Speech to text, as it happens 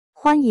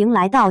欢迎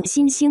来到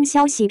新星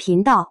消息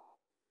频道，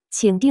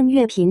请订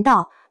阅频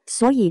道，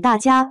所以大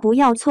家不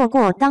要错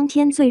过当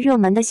天最热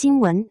门的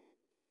新闻。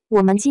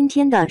我们今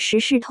天的时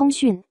事通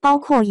讯包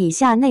括以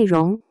下内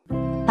容：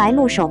白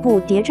鹿首部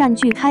谍战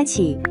剧开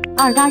启，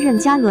二搭任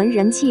嘉伦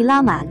人气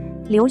拉满，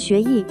刘学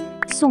义、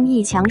宋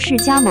轶强势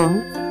加盟。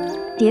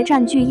谍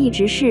战剧一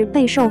直是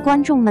备受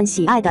观众们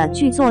喜爱的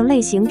剧作类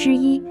型之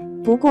一，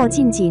不过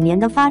近几年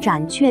的发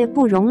展却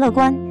不容乐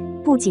观，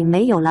不仅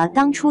没有了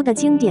当初的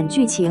经典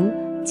剧情，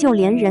就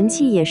连人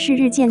气也是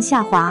日渐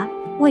下滑。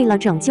为了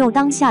拯救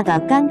当下的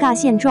尴尬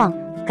现状，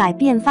改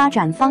变发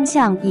展方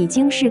向已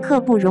经是刻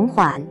不容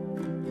缓。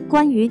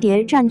关于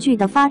谍战剧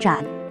的发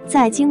展，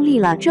在经历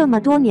了这么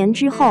多年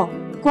之后，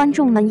观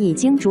众们已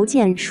经逐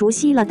渐熟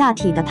悉了大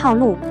体的套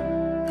路。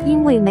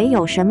因为没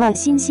有什么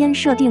新鲜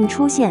设定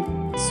出现，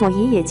所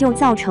以也就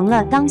造成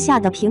了当下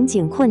的瓶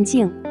颈困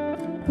境。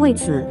为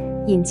此，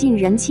引进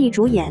人气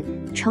主演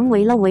成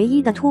为了唯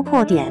一的突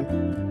破点。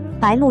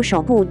白鹿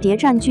首部谍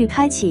战剧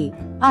开启，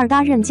二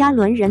搭任嘉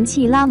伦人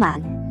气拉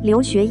满，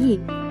刘学义、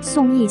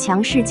宋轶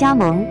强势加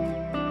盟。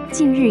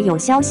近日有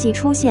消息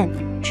出现，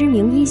知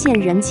名一线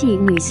人气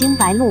女星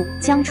白鹿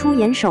将出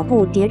演首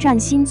部谍战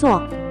新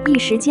作，一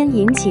时间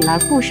引起了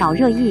不少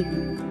热议。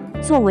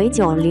作为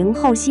90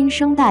后新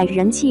生代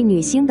人气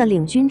女星的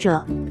领军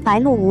者，白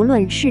鹿无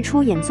论是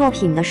出演作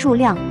品的数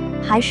量，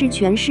还是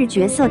诠释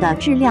角色的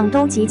质量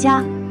都极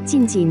佳，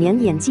近几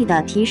年演技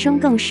的提升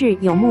更是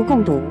有目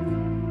共睹。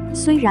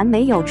虽然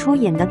没有出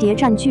演的谍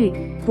战剧，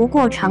不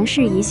过尝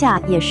试一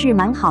下也是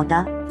蛮好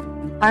的。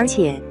而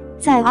且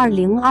在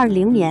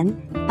2020年，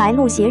白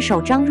鹿携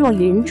手张若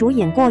昀主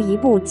演过一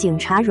部《警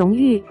察荣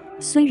誉》，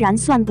虽然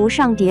算不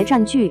上谍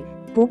战剧，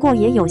不过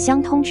也有相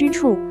通之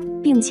处，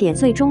并且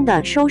最终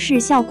的收视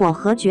效果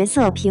和角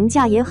色评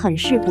价也很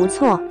是不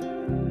错。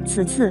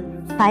此次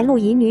白鹿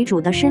以女主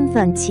的身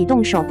份启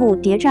动首部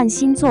谍战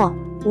新作，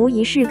无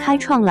疑是开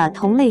创了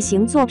同类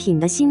型作品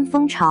的新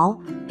风潮。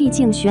毕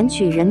竟选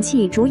取人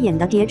气主演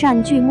的谍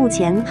战剧目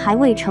前还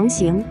未成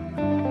型。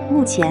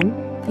目前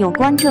有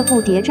关这部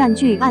谍战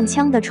剧暗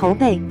枪的筹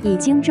备已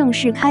经正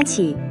式开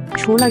启，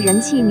除了人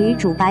气女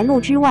主白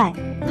鹿之外，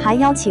还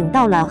邀请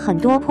到了很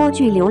多颇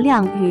具流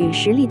量与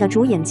实力的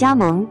主演加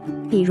盟，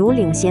比如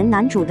领衔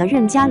男主的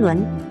任嘉伦。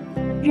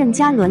任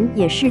嘉伦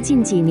也是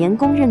近几年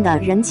公认的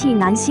人气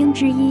男星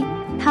之一，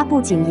他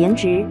不仅颜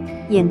值、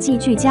演技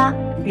俱佳，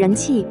人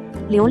气、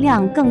流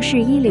量更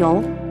是一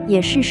流，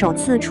也是首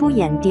次出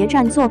演谍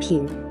战作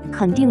品，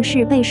肯定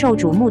是备受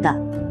瞩目的。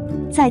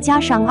再加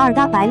上二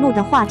搭白鹿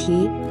的话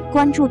题，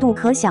关注度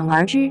可想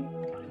而知。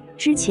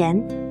之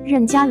前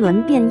任嘉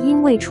伦便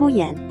因为出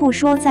演《不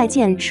说再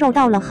见》受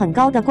到了很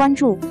高的关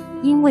注，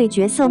因为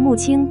角色穆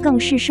青更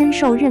是深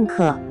受认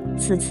可。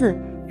此次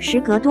时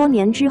隔多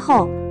年之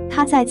后，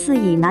他再次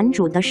以男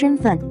主的身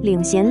份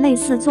领衔类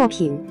似作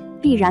品，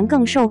必然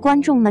更受观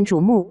众们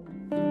瞩目。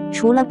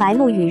除了白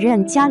鹿与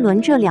任嘉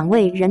伦这两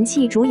位人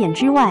气主演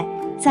之外，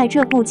在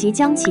这部即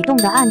将启动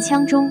的暗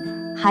枪中，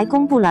还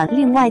公布了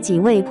另外几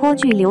位颇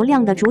具流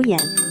量的主演，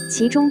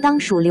其中当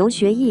属刘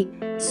学义、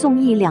宋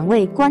轶两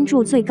位关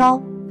注最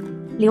高。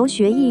刘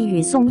学义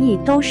与宋轶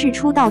都是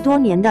出道多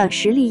年的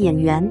实力演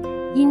员，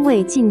因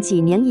为近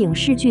几年影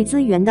视剧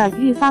资源的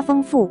愈发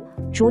丰富，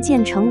逐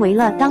渐成为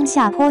了当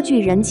下颇具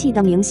人气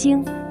的明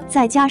星，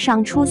再加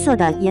上出色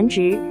的颜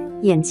值、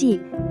演技，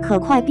可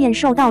快便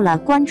受到了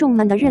观众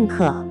们的认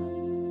可。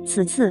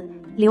此次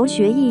刘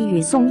学义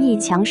与宋轶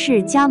强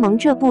势加盟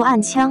这部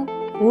暗枪，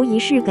无疑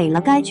是给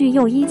了该剧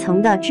又一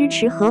层的支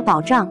持和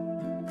保障。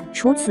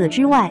除此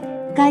之外，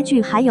该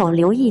剧还有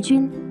刘奕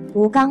君、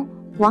吴刚、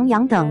王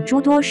阳等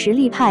诸多实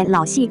力派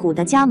老戏骨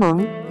的加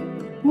盟。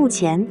目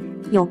前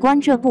有关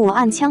这部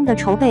暗枪的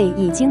筹备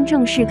已经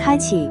正式开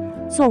启，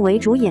作为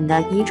主演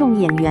的一众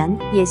演员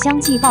也相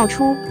继爆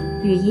出。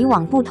与以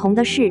往不同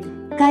的是，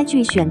该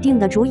剧选定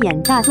的主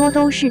演大多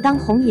都是当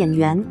红演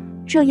员，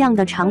这样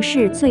的尝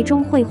试最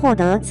终会获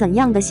得怎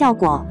样的效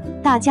果，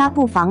大家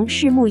不妨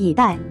拭目以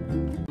待。